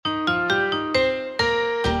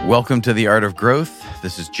Welcome to The Art of Growth.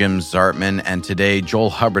 This is Jim Zartman, and today Joel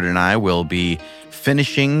Hubbard and I will be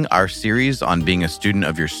finishing our series on being a student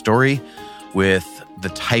of your story with the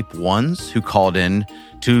Type 1s who called in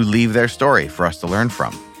to leave their story for us to learn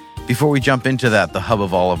from. Before we jump into that, the hub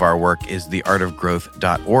of all of our work is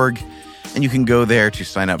theartofgrowth.org, and you can go there to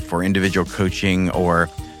sign up for individual coaching or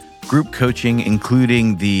group coaching,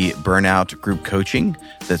 including the Burnout Group Coaching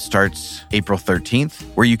that starts April 13th,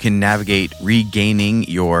 where you can navigate regaining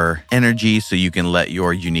your energy so you can let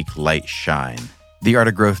your unique light shine.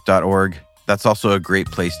 Theartofgrowth.org, that's also a great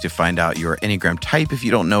place to find out your Enneagram type if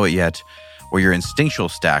you don't know it yet, or your instinctual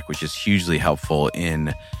stack, which is hugely helpful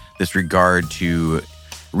in this regard to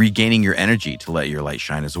regaining your energy to let your light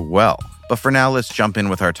shine as well. But for now, let's jump in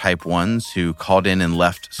with our Type 1s who called in and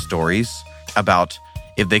left stories about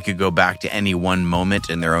if they could go back to any one moment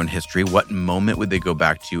in their own history, what moment would they go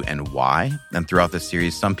back to and why? And throughout this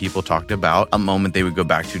series, some people talked about a moment they would go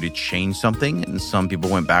back to change something, and some people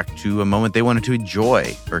went back to a moment they wanted to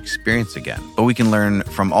enjoy or experience again. But we can learn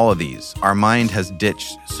from all of these. Our mind has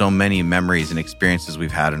ditched so many memories and experiences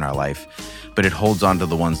we've had in our life, but it holds on to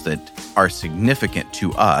the ones that are significant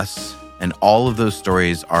to us, and all of those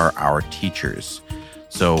stories are our teachers.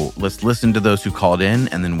 So let's listen to those who called in,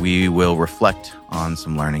 and then we will reflect on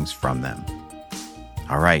some learnings from them.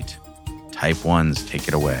 All right, Type 1s, take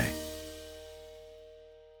it away.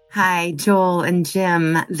 Hi, Joel and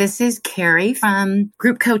Jim. This is Carrie from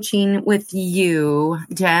Group Coaching with You.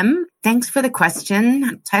 Jim, thanks for the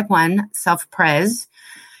question. Type 1, self-pres.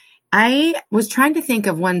 I was trying to think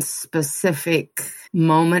of one specific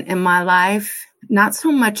moment in my life, not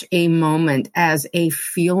so much a moment as a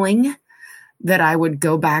feeling that I would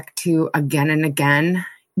go back to again and again.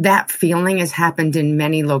 That feeling has happened in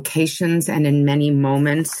many locations and in many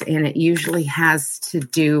moments, and it usually has to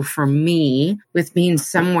do, for me, with being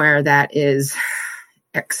somewhere that is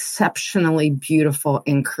exceptionally beautiful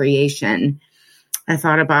in creation. I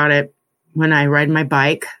thought about it when I ride my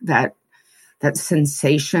bike, that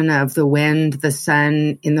sensation of the wind, the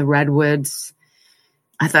sun in the redwoods.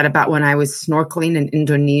 I thought about when I was snorkeling in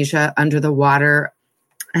Indonesia under the water.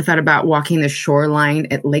 I thought about walking the shoreline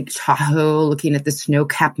at Lake Tahoe, looking at the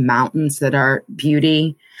snow-capped mountains that are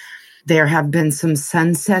beauty. There have been some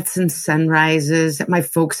sunsets and sunrises at my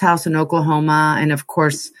folks' house in Oklahoma, and of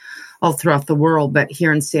course, all throughout the world, but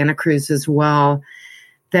here in Santa Cruz as well,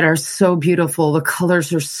 that are so beautiful. The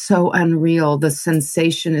colors are so unreal. The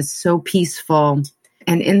sensation is so peaceful.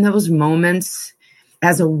 And in those moments,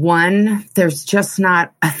 as a one, there's just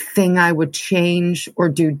not a thing I would change or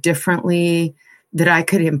do differently that I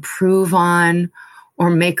could improve on or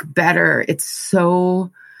make better. It's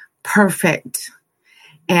so perfect.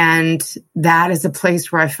 And that is a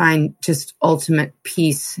place where I find just ultimate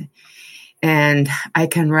peace. And I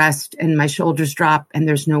can rest and my shoulders drop and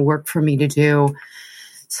there's no work for me to do.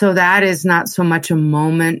 So that is not so much a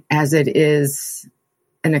moment as it is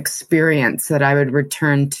an experience that I would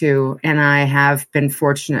return to. And I have been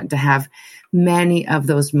fortunate to have many of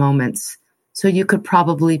those moments. So you could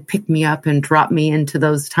probably pick me up and drop me into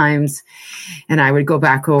those times, and I would go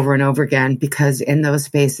back over and over again, because in those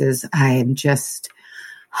spaces, I am just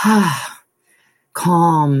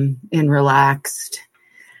calm and relaxed.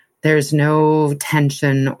 There's no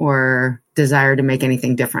tension or desire to make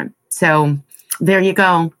anything different. So there you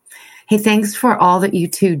go. Hey, thanks for all that you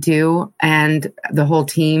two do and the whole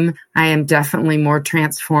team. I am definitely more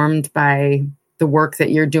transformed by the work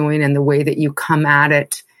that you're doing and the way that you come at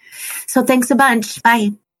it. So thanks a bunch.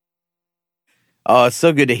 Bye. Oh, it's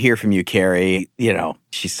so good to hear from you, Carrie. You know,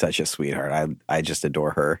 she's such a sweetheart. I just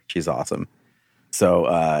adore her. She's awesome. So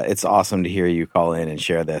it's awesome to hear you call in and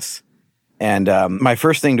share this. And my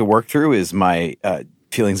first thing to work through is my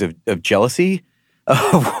feelings of jealousy.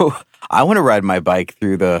 I want to ride my bike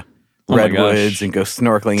through the redwoods and go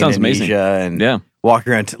snorkeling in Indonesia and walk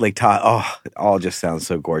around to Lake Tahoe. Oh, it all just sounds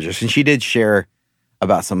so gorgeous. And she did share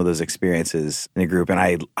about some of those experiences in a group, and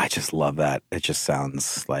I just love that. It just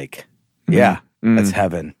sounds like, that's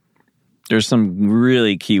heaven. There's some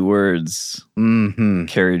really key words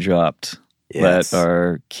Carrie dropped that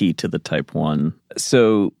are key to the Type 1.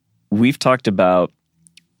 So we've talked about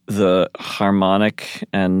the harmonic,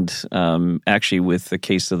 and actually with the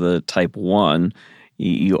case of the Type 1,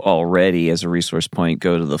 you already, as a resource point,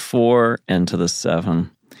 go to the 4 and to the 7.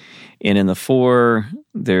 And in the 4,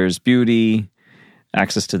 there's beauty,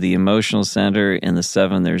 access to the emotional center. In the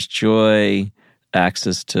 7, there's joy,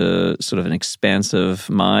 access to sort of an expansive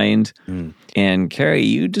mind. And Carrie,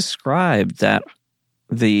 you described that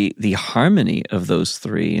the harmony of those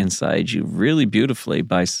three inside you really beautifully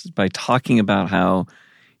by talking about how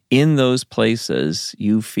in those places,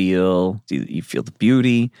 you feel the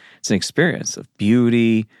beauty. It's an experience of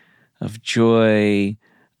beauty, of joy,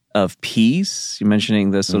 of peace. You're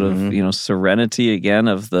mentioning the sort of, serenity again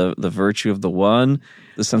of the virtue of the one.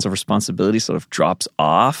 The sense of responsibility sort of drops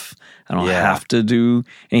off. I don't have to do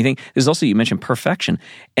anything. There's also, you mentioned perfection.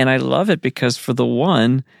 And I love it because for the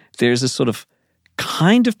one, there's this sort of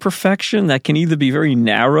kind of perfection that can either be very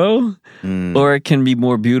narrow or it can be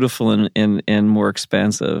more beautiful and more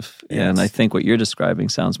expansive. Yes. And I think what you're describing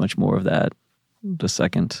sounds much more of that, the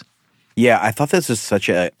second. Yeah, I thought this was such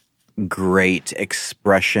a great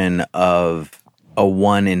expression of a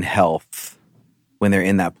one in health when they're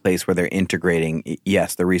in that place where they're integrating,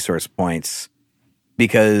 yes, the resource points.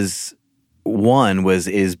 Because one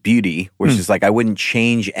is beauty, which is like I wouldn't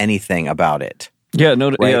change anything about it. Yeah, no,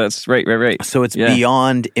 right? Yeah, that's right. So it's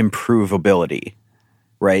beyond improvability,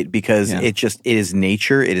 right? Because it is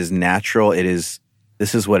nature, it is natural, this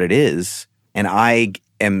is what it is, and I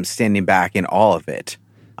am standing back in all of it.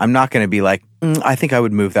 I'm not going to be like, I think I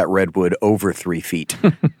would move that redwood over 3 feet,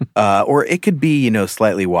 or it could be,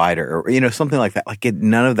 slightly wider, or something like that. Like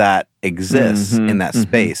none of that exists in that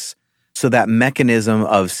space. So that mechanism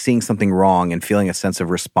of seeing something wrong and feeling a sense of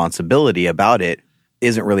responsibility about it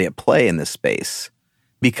isn't really at play in this space,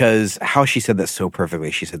 because how she said that so perfectly,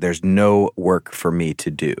 she said, there's no work for me to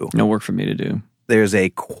do. No work for me to do. There's a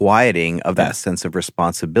quieting of that sense of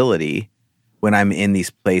responsibility when I'm in these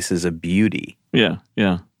places of beauty. Yeah.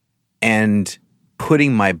 And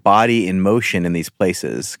putting my body in motion in these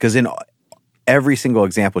places, because in every single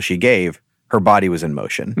example she gave, her body was in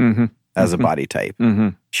motion as a body type.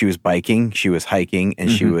 She was biking, she was hiking, and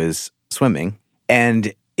she was swimming.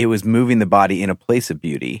 And it was moving the body in a place of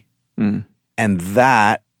beauty. And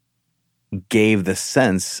that gave the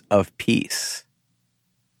sense of peace.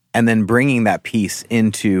 And then bringing that peace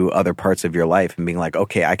into other parts of your life and being like,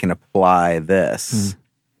 okay, I can apply this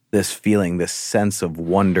feeling, this sense of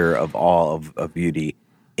wonder, of awe, of beauty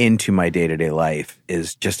into my day-to-day life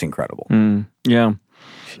is just incredible. Yeah,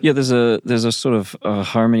 there's a sort of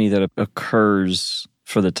harmony that occurs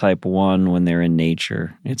for the type 1 when they're in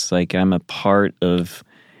nature. It's like I'm a part of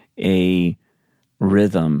a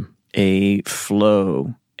rhythm, a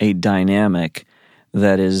flow, a dynamic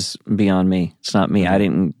that is beyond me. It's not me. I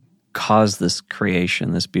didn't cause this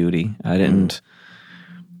creation, this beauty. I didn't,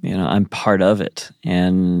 I'm part of it.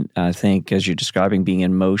 And I think as you're describing being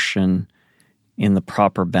in motion, in the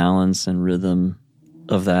proper balance and rhythm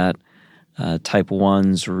of that, type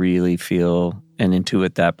 1s really feel and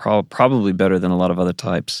intuit that probably better than a lot of other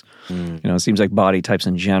types. It seems like body types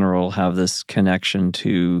in general have this connection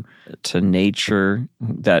to nature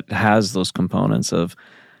that has those components of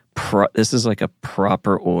this is like a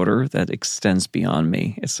proper order that extends beyond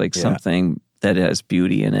me. It's like something that has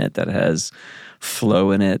beauty in it, that has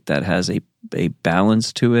flow in it, that has a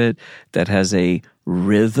balance to it, that has a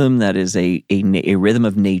rhythm that is a rhythm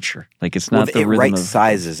of nature. Like it's not the rhythm right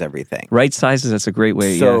sizes everything. Right sizes, that's a great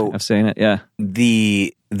way of saying it. Yeah.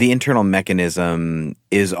 The internal mechanism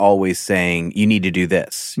is always saying you need to do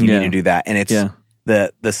this, you need to do that. And it's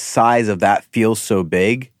the size of that feels so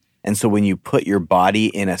big. And so when you put your body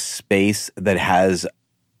in a space that has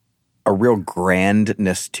a real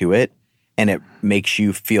grandness to it, and it makes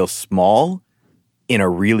you feel small in a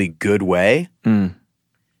really good way,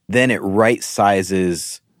 then it right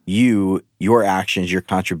sizes you, your actions, your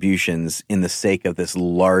contributions in the sake of this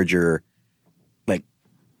larger, like,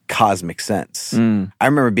 cosmic sense. I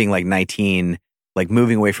remember being like 19, like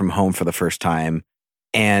moving away from home for the first time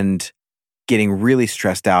and getting really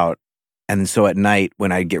stressed out. And so at night,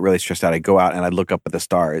 when I get really stressed out, I go out and I look up at the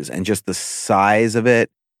stars, and just the size of it,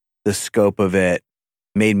 the scope of it,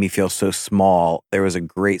 made me feel so small. There was a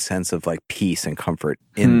great sense of like peace and comfort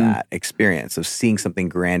in that experience of seeing something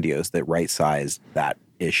grandiose that right-sized that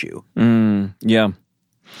issue. Yeah,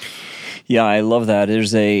 I love that.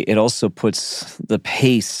 It also puts the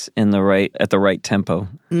pace at the right tempo.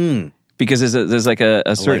 Because there's like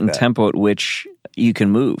a certain tempo at which you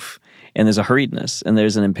can move. And there's a hurriedness, and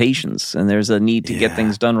there's an impatience, and there's a need to get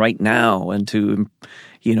things done right now, and to,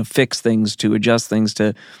 fix things, to adjust things,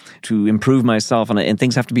 to improve myself, and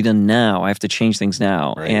things have to be done now. I have to change things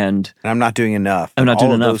now, right. And I'm not doing enough. I'm not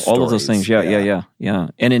doing enough. All of those things, yeah.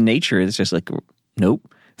 And in nature, it's just like,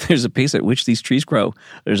 nope. There's a pace at which these trees grow.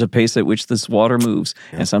 There's a pace at which this water moves,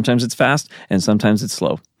 and sometimes it's fast, and sometimes it's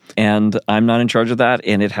slow. And I'm not in charge of that,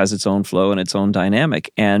 and it has its own flow and its own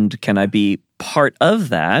dynamic. And can I be part of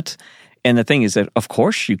that? And the thing is that, of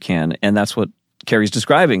course, you can. And that's what Carrie's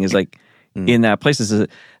describing is like in that place.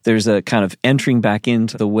 There's a kind of entering back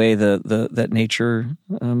into the way that nature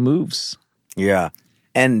moves. Yeah.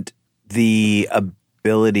 And the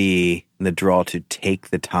ability and the draw to take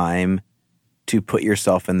the time to put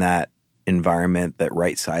yourself in that environment that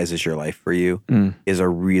right sizes your life for you is a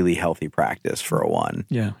really healthy practice for a one.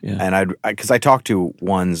 Yeah. And because I talk to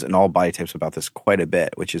ones and all body types about this quite a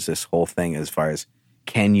bit, which is this whole thing as far as,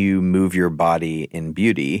 can you move your body in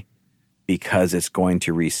beauty because it's going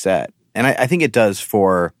to reset? And I think it does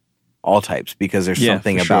for all types, because there's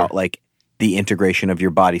something about like the integration of your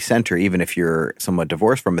body center, even if you're somewhat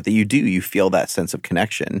divorced from it, that you feel that sense of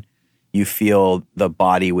connection. You feel the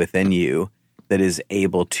body within you that is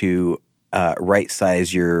able to right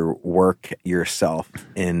size your work, yourself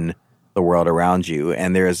in the world around you.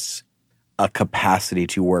 And there's a capacity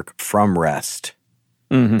to work from rest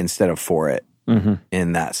instead of for it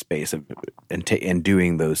in that space of and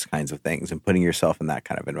doing those kinds of things and putting yourself in that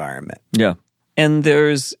kind of environment. Yeah. And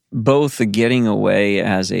there's both the getting away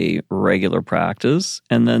as a regular practice,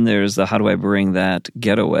 and then there's the how do I bring that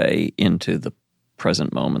getaway into the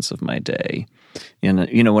present moments of my day. And,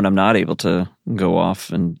 when I'm not able to go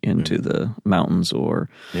off and into the mountains or,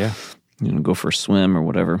 go for a swim or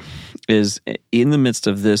whatever, is in the midst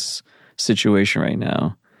of this situation right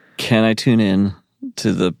now, can I tune in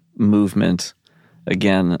to the movement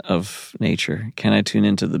again of nature? Can I tune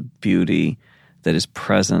into the beauty that is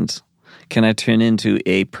present? Can I tune into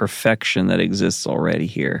a perfection that exists already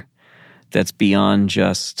here, that's beyond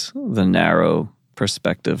just the narrow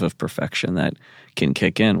perspective of perfection that can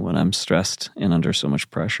kick in when I'm stressed and under so much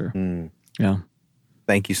pressure? Yeah.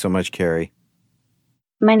 Thank you so much, Carrie.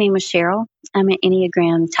 My name is Cheryl. I'm an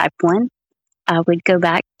Enneagram Type 1. I would go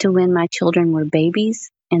back to when my children were babies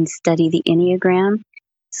and study the Enneagram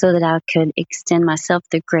so that I could extend myself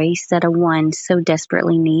the grace that a 1 so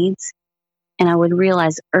desperately needs. And I would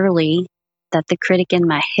realize early that the critic in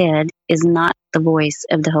my head is not the voice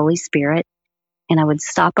of the Holy Spirit. And I would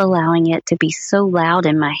stop allowing it to be so loud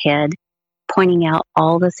in my head, pointing out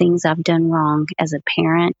all the things I've done wrong as a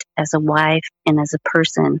parent, as a wife, and as a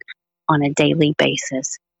person on a daily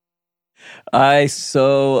basis. I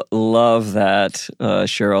so love that,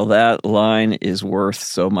 Cheryl. That line is worth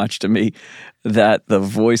so much to me, that the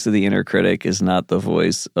voice of the inner critic is not the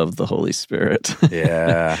voice of the Holy Spirit.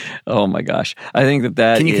 Yeah. Oh my gosh. I think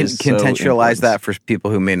that Can you contextualize that for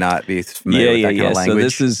people who may not be familiar with that kind of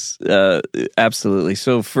language? So this is absolutely.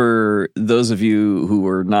 So for those of you who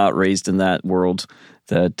were not raised in that world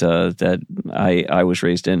that I was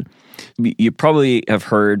raised in, you probably have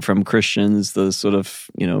heard from Christians the sort of,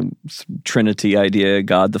 Trinity idea: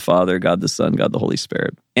 God the Father, God the Son, God the Holy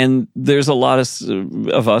Spirit. And there's a lot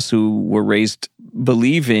of us who were raised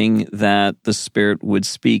believing that the Spirit would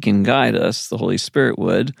speak and guide us, the Holy Spirit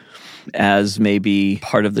would, as maybe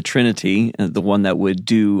part of the Trinity, the one that would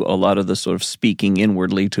do a lot of the sort of speaking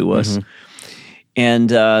inwardly to us.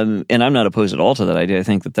 And I'm not opposed at all to that idea. I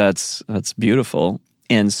think that's beautiful.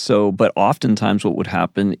 And so, but oftentimes what would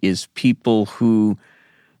happen is people who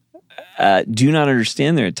do not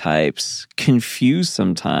understand their types confuse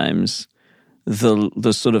sometimes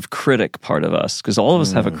the sort of critic part of us, because all of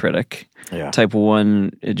us have a critic. Yeah. Type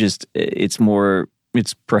 1, it's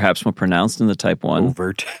perhaps more pronounced in the type 1.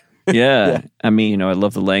 Overt. Yeah. I mean, I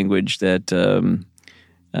love the language that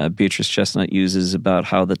Beatrice Chestnut uses about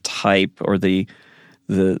how the type or the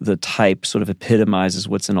type sort of epitomizes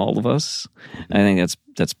what's in all of us. I think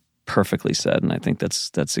that's perfectly said, and I think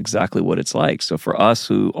that's exactly what it's like. So for us,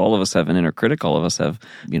 who all of us have an inner critic, all of us have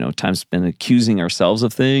times been accusing ourselves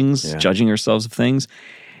of things, judging ourselves of things,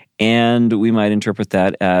 and we might interpret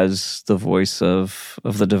that as the voice of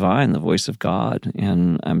the divine, the voice of God.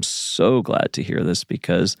 And I'm so glad to hear this,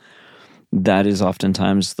 because that is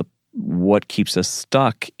oftentimes what keeps us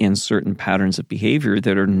stuck in certain patterns of behavior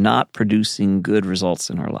that are not producing good results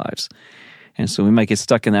in our lives. And so we might get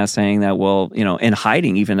stuck in that, saying that, and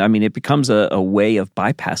hiding even. I mean, it becomes a way of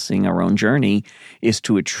bypassing our own journey, is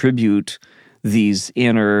to attribute these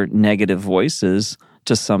inner negative voices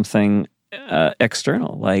to something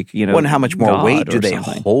external, like, and how much more God weight do they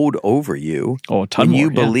something. hold over you? Oh, a ton when more,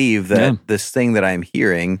 you believe that this thing that I'm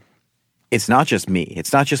hearing, it's not just me.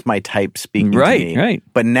 It's not just my type speaking to me. Right.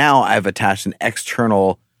 But now I've attached an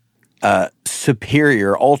external,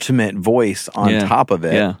 superior, ultimate voice on top of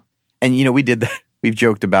it. Yeah. And, we did that. We've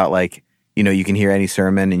joked about, like, you can hear any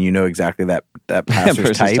sermon and exactly that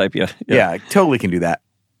pastor's type. Yeah, totally can do that.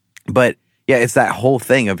 But, yeah, it's that whole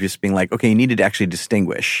thing of just being like, okay, you need to actually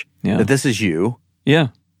distinguish that this is you. Yeah.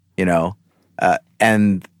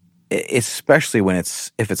 And especially when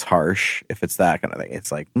if it's harsh, if it's that kind of thing,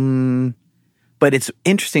 it's like, But it's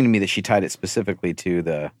interesting to me that she tied it specifically to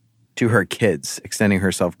her kids, extending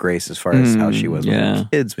herself grace as far as how she was with her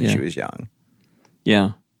kids when she was young.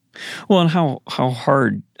 Yeah. Well, and how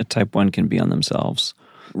hard a type 1 can be on themselves.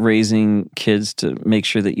 Raising kids to make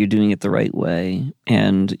sure that you're doing it the right way,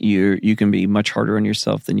 and you can be much harder on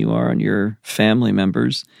yourself than you are on your family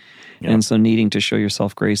members. Yeah. And so needing to show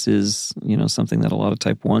yourself grace is, something that a lot of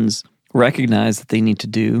type 1s recognize that they need to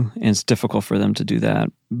do, and it's difficult for them to do that.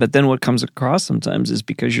 But then what comes across sometimes is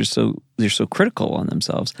because they're so critical on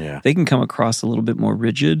themselves, they can come across a little bit more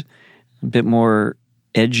rigid, a bit more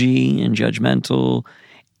edgy and judgmental,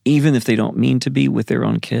 even if they don't mean to be with their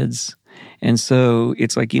own kids. And so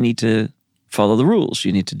it's like you need to follow the rules.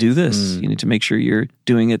 You need to do this. You need to make sure you're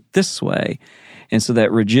doing it this way. And so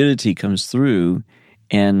that rigidity comes through.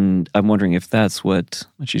 And I'm wondering if that's what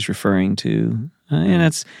she's referring to. And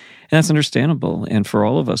that's understandable. And for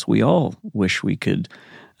all of us, we all wish we could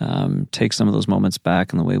take some of those moments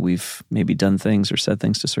back in the way we've maybe done things or said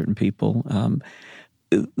things to certain people.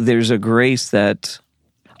 There's a grace that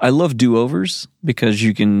I love do-overs because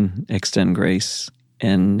you can extend grace.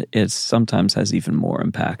 And it sometimes has even more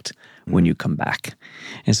impact when you come back.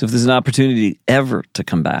 And so if there's an opportunity ever to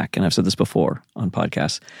come back, and I've said this before on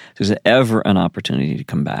podcasts, if there's ever an opportunity to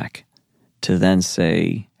come back, to then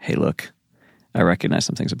say, hey, look, I recognize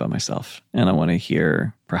some things about myself, and I want to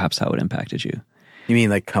hear perhaps how it impacted you. You mean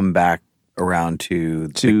like come back around to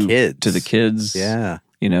the kids? To the kids. Yeah.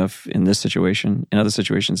 If in this situation, in other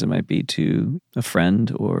situations, it might be to a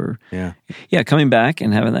friend or, coming back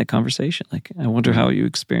and having that conversation. Like, I wonder how you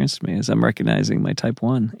experienced me as I'm recognizing my type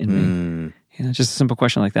 1 in me. Just a simple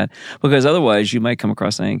question like that. Because otherwise, you might come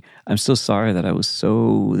across saying, I'm so sorry that I was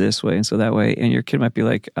so this way and so that way. And your kid might be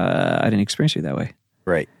like, I didn't experience you that way.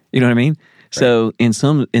 Right. You know what I mean? Right. So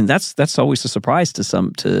that's always a surprise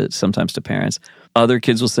sometimes to parents. Other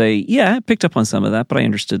kids will say, yeah, I picked up on some of that, but I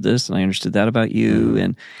understood this and I understood that about you.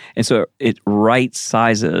 And so it right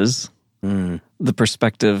sizes the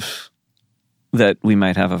perspective that we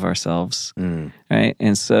might have of ourselves. Right.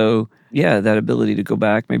 And so, that ability to go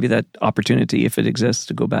back, maybe that opportunity, if it exists,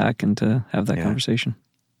 to go back and to have that conversation.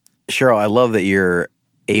 Cheryl, I love that you're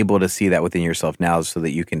able to see that within yourself now so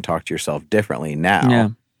that you can talk to yourself differently now. Yeah.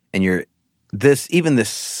 And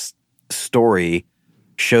this story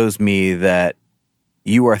shows me that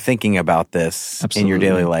you are thinking about this in your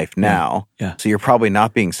daily life now. Yeah. So you're probably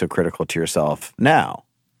not being so critical to yourself now.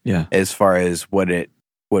 Yeah. As far as what it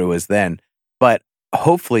was then. But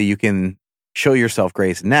hopefully you can show yourself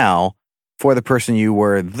grace now for the person you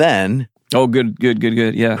were then. Oh, good.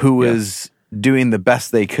 Yeah. Who was doing the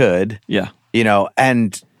best they could. Yeah.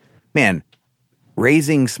 And man,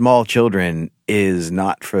 raising small children is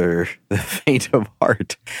not for the faint of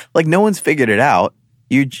heart. Like, no one's figured it out.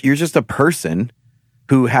 You're just a person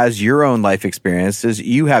who has your own life experiences.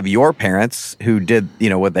 You have your parents who did,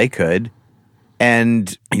 what they could,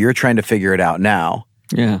 and you're trying to figure it out now.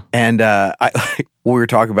 Yeah. And when we were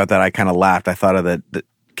talking about that, I kind of laughed. I thought of the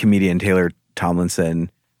comedian Taylor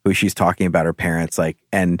Tomlinson, who she's talking about her parents,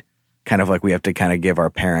 and kind of like we have to kind of give our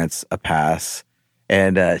parents a pass.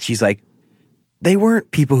 And she's like, they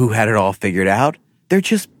weren't people who had it all figured out. They're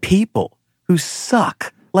just people who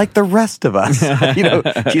suck like the rest of us.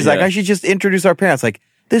 She's like, I should just introduce our parents. Like,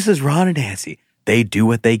 this is Ron and Nancy. They do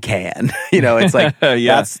what they can. It's like,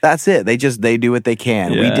 that's it. They do what they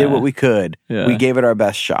can. Yeah. We did what we could. Yeah. We gave it our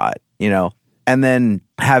best shot, and then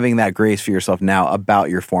having that grace for yourself now about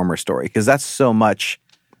your former story. Because that's so much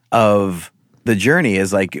of the journey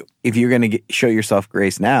is like, if you're going to show yourself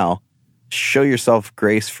grace now, show yourself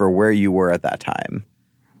grace for where you were at that time,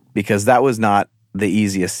 because that was not the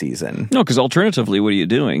easiest season. No, because alternatively, what are you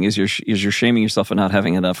doing? Is you're shaming yourself for not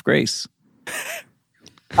having enough grace.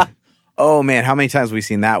 Oh man, how many times have we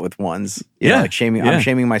seen that with ones? Like shaming. Yeah. I'm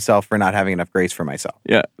shaming myself for not having enough grace for myself.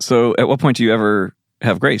 Yeah. So, at what point do you ever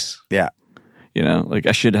have grace? Yeah. Like,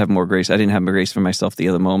 I should have more grace. I didn't have more grace for myself the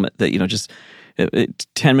other moment. That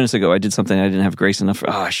 10 minutes ago, I did something I didn't have grace enough for.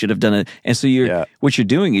 I should have done it. And so what you're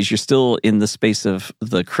doing is you're still in the space of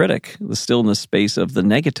the critic, still in the space of the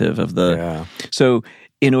negative of the. Yeah. So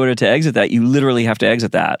in order to exit that, you literally have to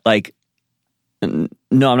exit that. Like,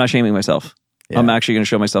 no, I'm not shaming myself. Yeah. I'm actually going to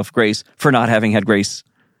show myself grace for not having had grace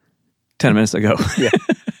 10 minutes ago. Yeah.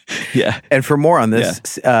 Yeah. And for more on this,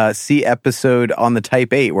 see episode on the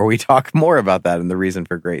Type 8 where we talk more about that and the reason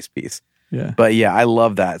for grace piece. Yeah. But I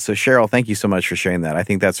love that. So Cheryl, thank you so much for sharing that. I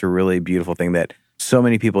think that's a really beautiful thing that so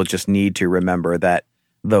many people just need to remember, that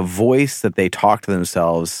the voice that they talk to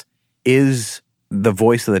themselves is the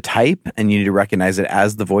voice of the type, and you need to recognize it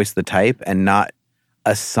as the voice of the type and not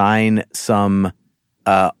assign some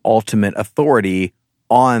ultimate authority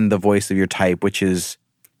on the voice of your type, which is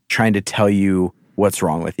trying to tell you what's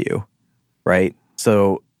wrong with you, right?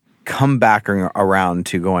 So come back around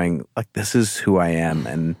to going, like, this is who I am,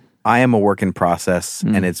 and I am a work in process,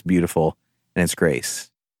 and it's beautiful, and it's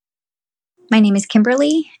grace. My name is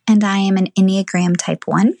Kimberly, and I am an Enneagram Type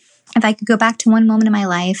 1. If I could go back to one moment in my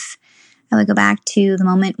life, I would go back to the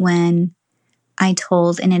moment when I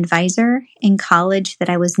told an advisor in college that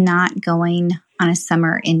I was not going on a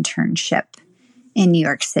summer internship in New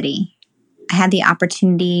York City. I had the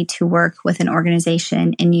opportunity to work with an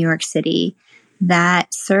organization in New York City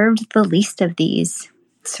that served the least of these,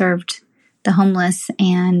 served the homeless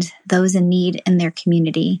and those in need in their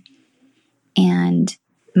community. And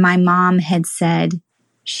my mom had said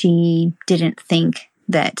she didn't think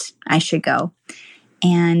that I should go.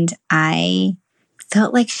 And I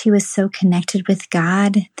felt like she was so connected with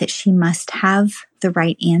God that she must have the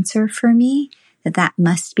right answer for me, that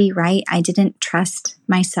must be right. I didn't trust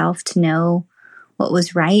myself to know what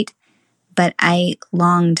was right, but I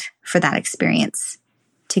longed for that experience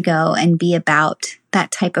to go and be about that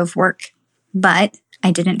type of work. But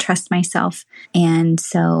I didn't trust myself. And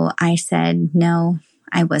so I said, no,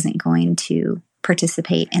 I wasn't going to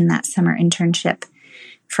participate in that summer internship.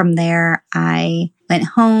 From there, I went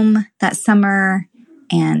home that summer,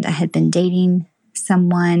 and I had been dating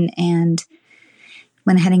someone and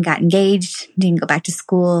went ahead and got engaged, didn't go back to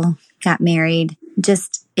school, got married.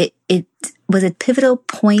 Just, it was a pivotal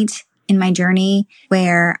point in my journey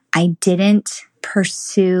where I didn't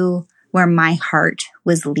pursue where my heart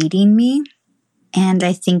was leading me. And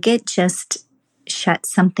I think it just shut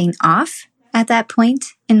something off at that point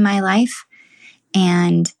in my life.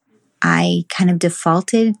 And I kind of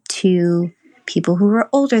defaulted to people who were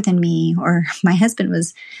older than me, or my husband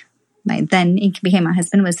was, then he became my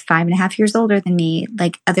husband, was 5.5 years older than me.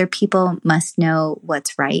 Like, other people must know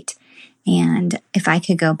what's right. And if I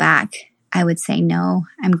could go back, I would say, no,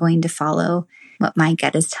 I'm going to follow what my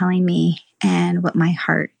gut is telling me and what my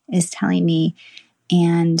heart is telling me.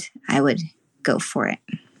 And I would go for it.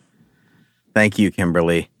 Thank you,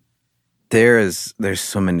 Kimberly. There's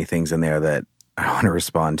so many things in there that I want to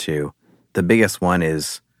respond to. The biggest one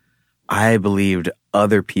is I believed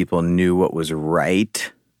other people knew what was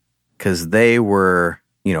right because they were,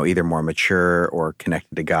 either more mature or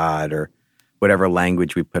connected to God or whatever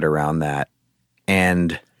language we put around that.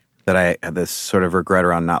 And that I had this sort of regret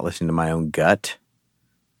around not listening to my own gut.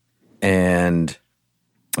 And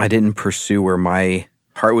I didn't pursue where my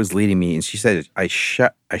heart was leading me. And she said, I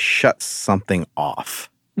shut something off.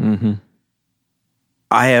 Mm-hmm.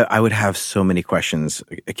 I would have so many questions.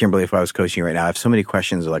 Kimberly, if I was coaching you right now, I have so many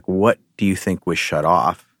questions like, what do you think was shut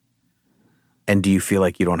off? And do you feel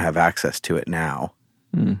like you don't have access to it now?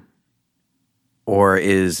 Mm. Or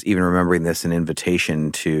is even remembering this an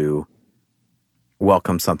invitation to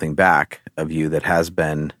welcome something back of you that has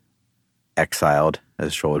been exiled,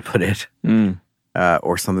 as Joel would put it,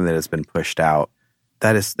 or something that has been pushed out?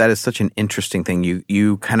 That is such an interesting thing.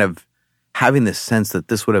 You kind of having this sense that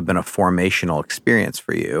this would have been a formational experience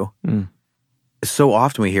for you. So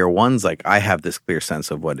often we hear one's like, I have this clear sense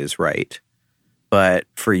of what is right. But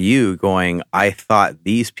for you going, I thought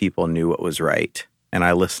these people knew what was right, and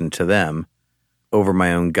I listened to them over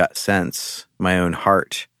my own gut sense, my own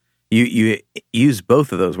heart. You use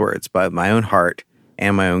both of those words, but my own heart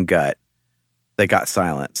and my own gut, they got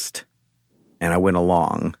silenced, and I went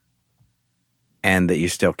along, and that you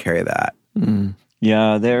still carry that.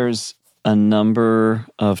 Yeah, there are a number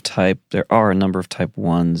of type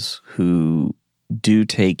 1s who do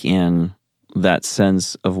take in that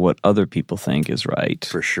sense of what other people think is right.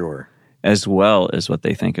 For sure. As well as what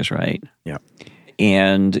they think is right. Yeah.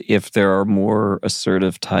 And if there are more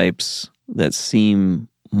assertive types that seem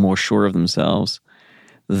more sure of themselves,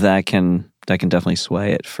 that can definitely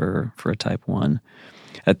sway it for a type 1.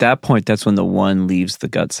 At that point, that's when the 1 leaves the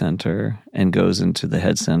gut center and goes into the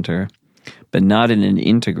head center, but not in an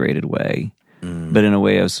integrated way, but in a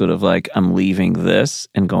way of sort of like, I'm leaving this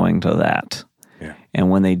and going to that. Yeah. And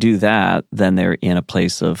when they do that, then they're in a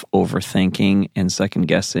place of overthinking and second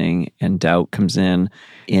guessing, and doubt comes in,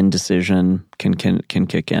 indecision can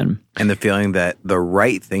kick in. And the feeling that the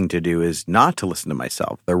right thing to do is not to listen to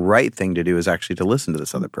myself. The right thing to do is actually to listen to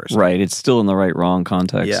this other person. Right. It's still in the right-wrong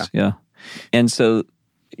context. Yeah. And so,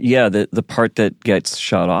 the part that gets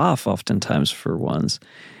shut off oftentimes for ones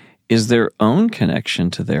is their own connection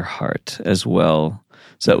to their heart as well.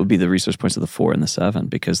 So that would be the resource points of the 4 and the 7,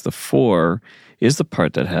 because the 4 is the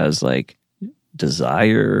part that has like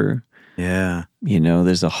desire. Yeah.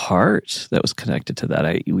 There's a heart that was connected to that.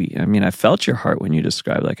 I felt your heart when you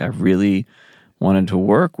described, like, I really wanted to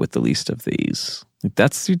work with the least of these. Like,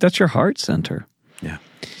 that's your heart center. Yeah.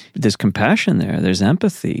 There's compassion there. There's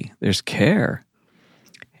empathy. There's care.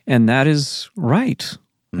 And that is right.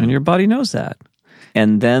 And your body knows that.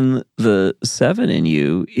 And then the 7 in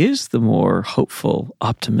you is the more hopeful,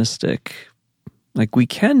 optimistic. Like, we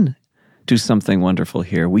can do something wonderful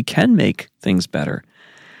here. We can make things better.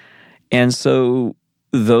 And so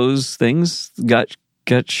those things got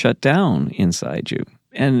shut down inside you.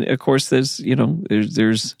 And of course, there's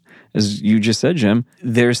as you just said, Jim,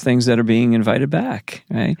 there's things that are being invited back,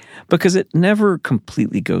 right? Because it never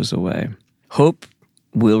completely goes away. Hope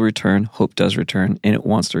will return. Hope does return, and it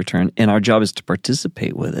wants to return. And our job is to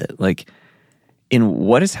participate with it, like in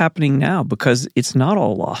what is happening now, because it's not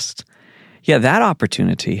all lost. Yeah, that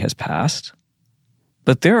opportunity has passed,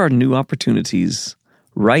 but there are new opportunities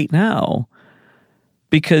right now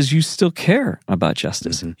because you still care about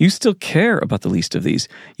justice. Mm-hmm. You still care about the least of these.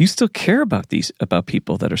 You still care about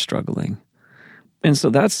people that are struggling. And so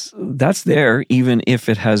that's there, even if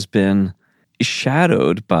it has been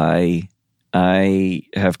shadowed by, I've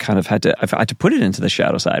had to put it into the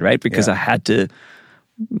shadow side, right? Because I had to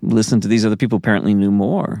listen to these other people who apparently knew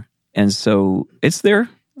more. And so it's there.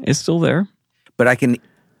 It's still there. But I can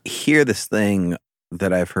hear this thing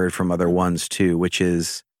that I've heard from other ones too, which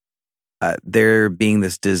is there being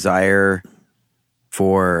this desire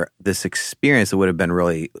for this experience that would have been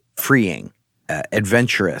really freeing,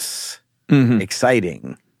 adventurous,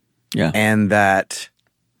 exciting. Yeah. And that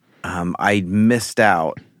I missed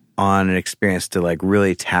out on an experience to like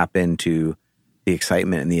really tap into the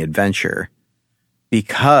excitement and the adventure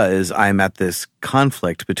because I'm at this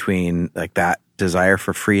conflict between like that desire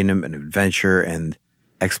for freedom and adventure and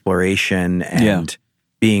exploration and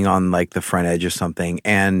being on like the front edge of something,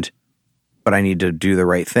 but I need to do the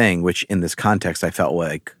right thing, which in this context I felt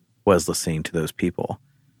like was listening to those people.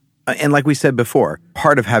 And like we said before,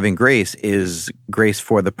 part of having grace is grace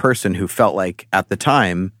for the person who felt like at the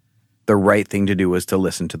time the right thing to do was to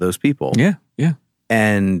listen to those people. Yeah, yeah.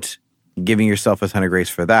 And giving yourself a ton of grace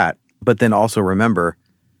for that. But then also remember,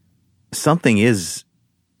 something is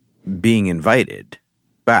being invited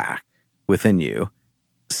back within you.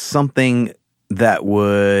 Something that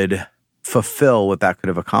would fulfill what that could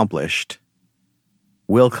have accomplished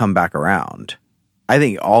will come back around. I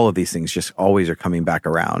think all of these things just always are coming back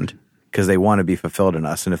around because they want to be fulfilled in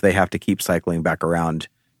us. And if they have to keep cycling back around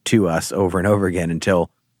to us over and over again until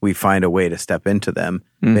we find a way to step into them,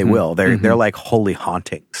 they will. They're like holy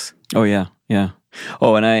hauntings. Oh, yeah, yeah.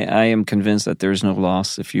 Oh, and I am convinced that there's no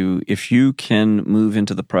loss. If you can move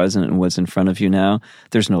into the present and what's in front of you now,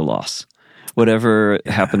 there's no loss. Whatever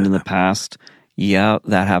happened in the past,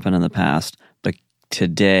 that happened in the past. But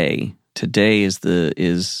today is the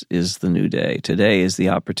new day. Today is the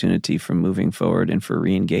opportunity for moving forward and for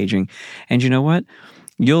re-engaging. And you know what?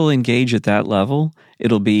 You'll engage at that level.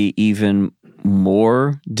 It'll be even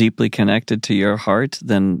more deeply connected to your heart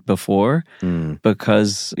than before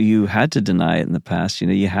because you had to deny it in the past.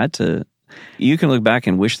 You can look back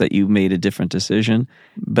and wish that you made a different decision,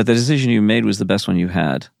 but the decision you made was the best one you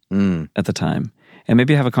had at the time. And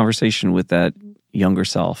maybe have a conversation with that younger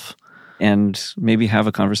self and maybe have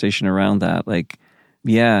a conversation around that. Like,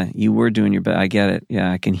 yeah, you were doing your best. I get it.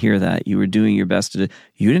 Yeah, I can hear that. You were doing your best to do.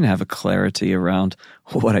 You didn't have a clarity around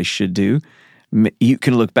what I should do. You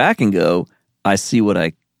can look back and go, I see what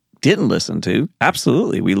I didn't listen to.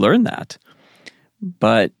 Absolutely, we learned that.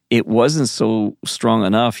 But it wasn't so strong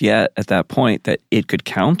enough yet at that point that it could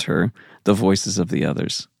counter the voices of the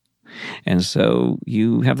others. And so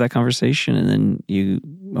you have that conversation and then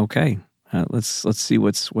let's see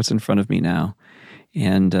what's in front of me now.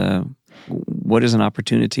 And what is an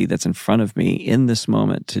opportunity that's in front of me in this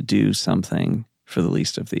moment to do something for the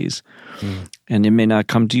least of these. And it may not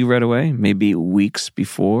come to you right away, maybe weeks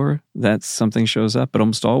before that something shows up, but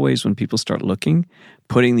almost always when people start looking,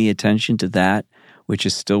 putting the attention to that, which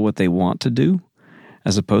is still what they want to do,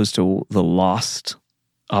 as opposed to the lost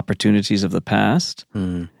opportunities of the past,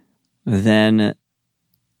 then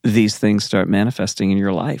these things start manifesting in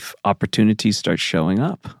your life. Opportunities start showing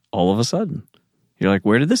up all of a sudden. You're like,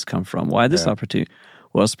 where did this come from? Why this opportunity?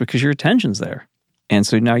 Well, it's because your attention's there. And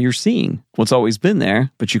so now you're seeing what's always been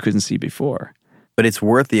there, but you couldn't see before. But it's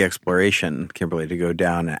worth the exploration, Kimberly, to go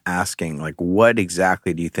down and asking, like, what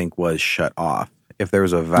exactly do you think was shut off? If there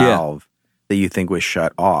was a valve that you think was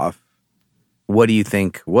shut off, what do you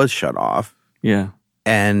think was shut off? Yeah.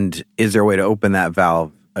 And is there a way to open that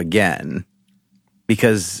valve again?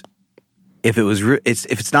 Because if it was, if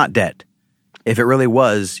it's not dead, if it really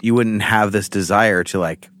was, you wouldn't have this desire to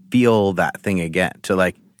like feel that thing again, to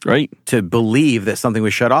like, right, to believe that something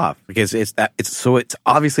was shut off, because it's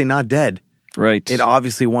obviously not dead. Right. It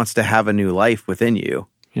obviously wants to have a new life within you.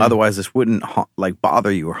 Yeah. Otherwise, this wouldn't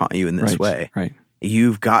bother you or haunt you in this way. Right.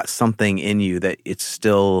 You've got something in you that it's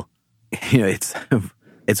still, it's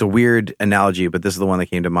it's a weird analogy, but this is the one that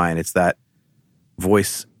came to mind. It's that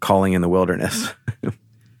voice calling in the wilderness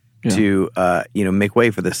to, make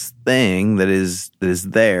way for this thing that is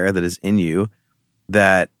there, that is in you,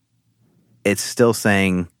 that it's still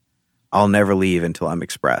saying, I'll never leave until I'm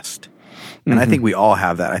expressed. And I think we all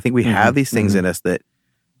have that. I think we have these things in us that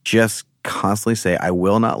just constantly say, I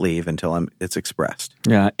will not leave until it's expressed.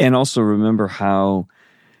 Yeah. And also remember how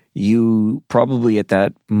you probably at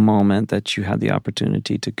that moment that you had the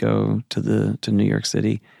opportunity to go to New York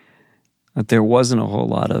City, that there wasn't a whole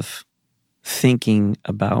lot of thinking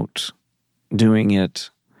about doing it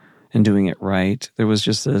and doing it right. There was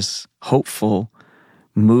just this hopeful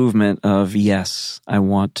movement of, yes, I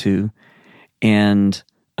want to, and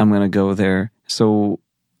I'm going to go there. So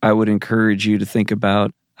I would encourage you to think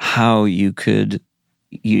about how you could,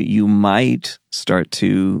 you might start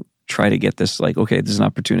to try to get this, like, okay, there's an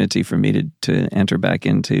opportunity for me to enter back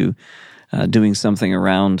into doing something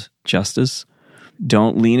around justice.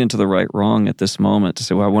 Don't lean into the right wrong at this moment to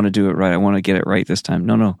say, well, I want to do it right. I want to get it right this time.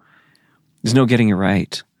 No. There's no getting it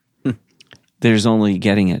right. There's only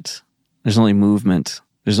getting it. There's only movement.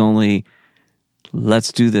 There's only,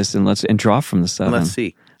 let's do this and draw from the 7. Let's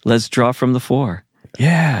see. Let's draw from the 4.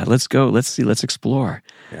 Yeah, let's go. Let's see. Let's explore.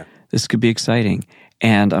 Yeah. This could be exciting.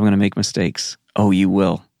 And I'm going to make mistakes. Oh, you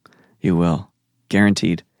will. You will.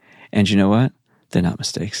 Guaranteed. And you know what? They're not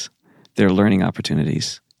mistakes. They're learning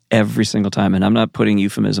opportunities every single time. And I'm not putting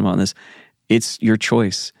euphemism on this. It's your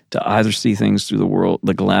choice to either see things through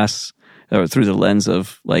the glass, or through the lens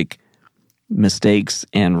of like mistakes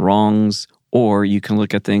and wrongs, or you can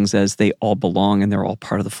look at things as they all belong and they're all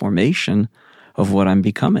part of the formation of what I'm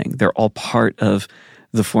becoming. They're all part of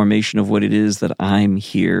the formation of what it is that I'm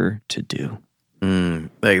here to do.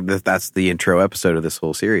 That's the intro episode of this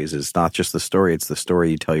whole series. It's not just the story, it's the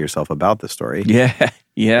story you tell yourself about the story. Yeah.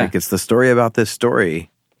 Like it's the story about this story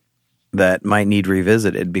that might need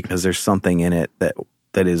revisited because there's something in it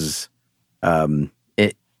that is an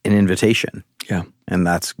invitation. Yeah. And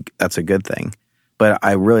that's a good thing. But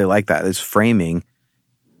I really like that. It's framing,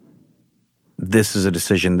 this is a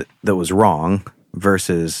decision that was wrong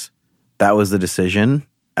versus that was the decision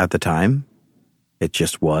at the time. It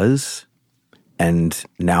just was. And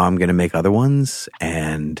now I'm going to make other ones.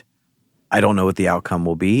 And I don't know what the outcome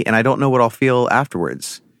will be. And I don't know what I'll feel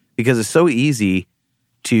afterwards. Because it's so easy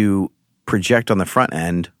to project on the front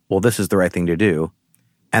end, well, this is the right thing to do.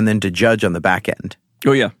 And then to judge on the back end.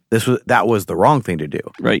 Oh, yeah. That was the wrong thing to do.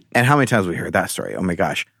 Right. And how many times we heard that story? Oh my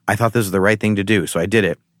gosh, I thought this was the right thing to do, so I did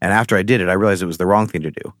it. And after I did it, I realized it was the wrong thing to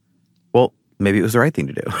do. Well, maybe it was the right thing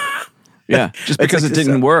to do. Yeah. Just because it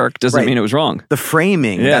didn't work doesn't mean it was wrong. The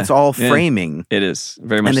framing, that's all framing. It is,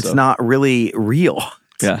 very much so. And it's not really real.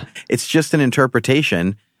 Yeah. It's just an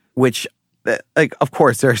interpretation, which, like, of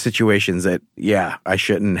course, there are situations that, I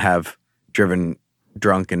shouldn't have driven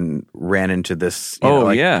drunk and ran into this.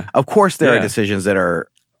 Of course, there are decisions that are,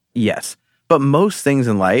 yes. But most things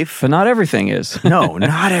in life. But not everything is. No,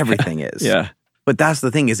 not everything is. Yeah. But that's the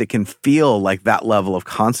thing, is it can feel like that level of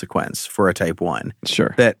consequence for a type 1.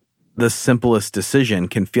 Sure. That the simplest decision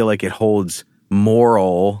can feel like it holds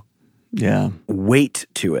moral weight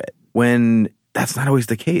to it, when that's not always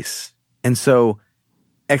the case. And so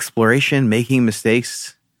exploration, making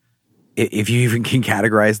mistakes, if you even can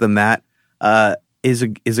categorize them that, is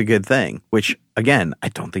a good thing, which, again, I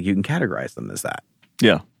don't think you can categorize them as that.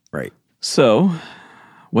 Yeah. Right. So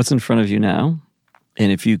what's in front of you now?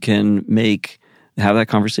 And if you can have that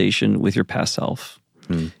conversation with your past self,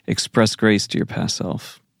 express grace to your past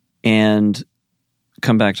self, and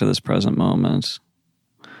come back to this present moment,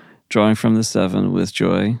 drawing from the 7 with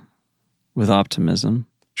joy, with optimism,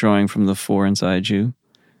 drawing from the 4 inside you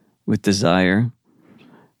with desire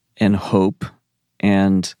and hope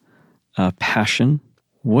and passion.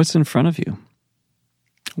 What's in front of you?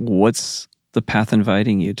 What's the path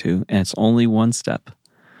inviting you to? And it's only one step.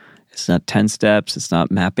 It's not 10 steps. It's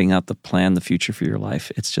not mapping out the plan, the future for your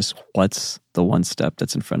life. It's just what's the one step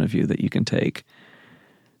that's in front of you that you can take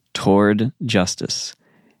toward justice.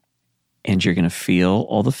 And you're going to feel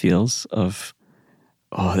all the feels of,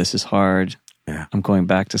 oh, this is hard. Yeah. I'm going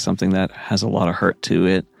back to something that has a lot of hurt to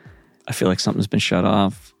it. I feel like something's been shut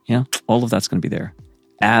off. Yeah, all of that's going to be there.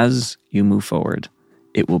 As you move forward,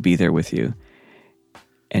 it will be there with you.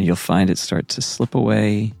 And you'll find it start to slip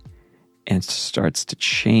away and starts to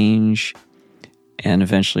change and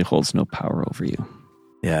eventually holds no power over you.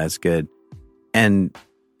 Yeah, it's good. And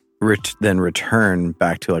then return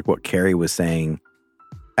back to like what Carrie was saying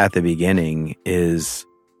at the beginning is,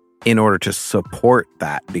 in order to support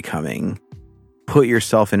that becoming, put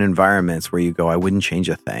yourself in environments where you go, I wouldn't change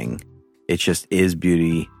a thing. It just is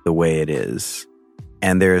beauty the way it is.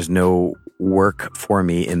 and there is no work for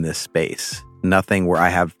me in this space. Nothing where I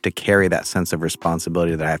have to carry that sense of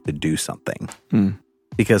responsibility that I have to do something.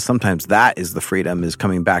 Because sometimes that is the freedom, is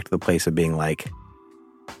coming back to the place of being like,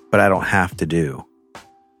 but I don't have to do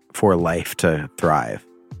for life to thrive.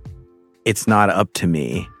 It's not up to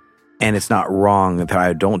me, and it's not wrong that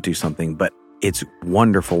I don't do something, but it's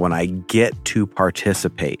wonderful when I get to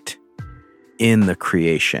participate in the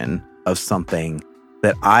creation of something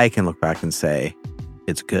that I can look back and say,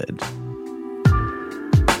 it's good.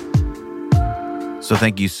 So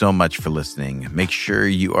thank you so much for listening. Make sure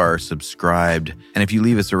you are subscribed. And if you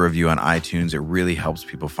leave us a review on iTunes, it really helps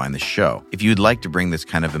people find the show. If you'd like to bring this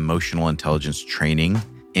kind of emotional intelligence training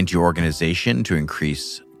into your organization to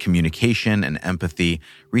increase communication and empathy,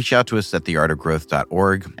 reach out to us at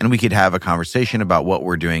theartofgrowth.org, and we could have a conversation about what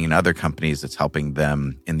we're doing in other companies that's helping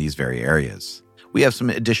them in these very areas. We have some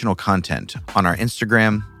additional content on our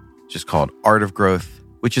Instagram, just called Art of Growth,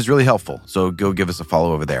 which is really helpful. So go give us a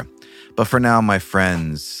follow over there. But for now, my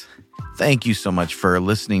friends, thank you so much for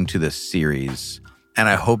listening to this series. And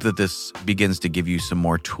I hope that this begins to give you some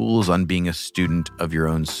more tools on being a student of your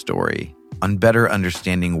own story, on better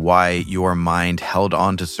understanding why your mind held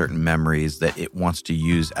on to certain memories that it wants to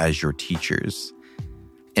use as your teachers.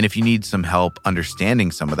 And if you need some help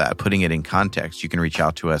understanding some of that, putting it in context, you can reach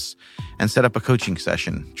out to us and set up a coaching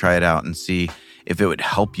session. Try it out and see if it would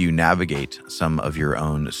help you navigate some of your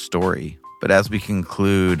own story. But as we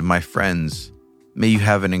conclude, my friends, may you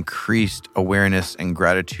have an increased awareness and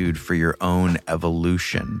gratitude for your own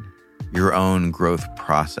evolution, your own growth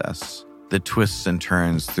process, the twists and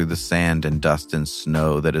turns through the sand and dust and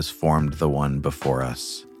snow that has formed the one before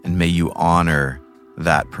us. And may you honor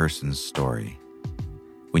that person's story.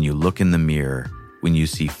 When you look in the mirror, when you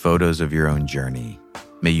see photos of your own journey,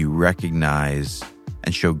 may you recognize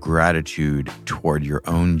and show gratitude toward your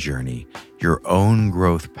own journey, your own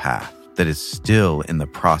growth path that is still in the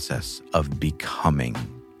process of becoming.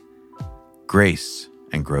 Grace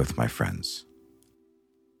and growth, my friends.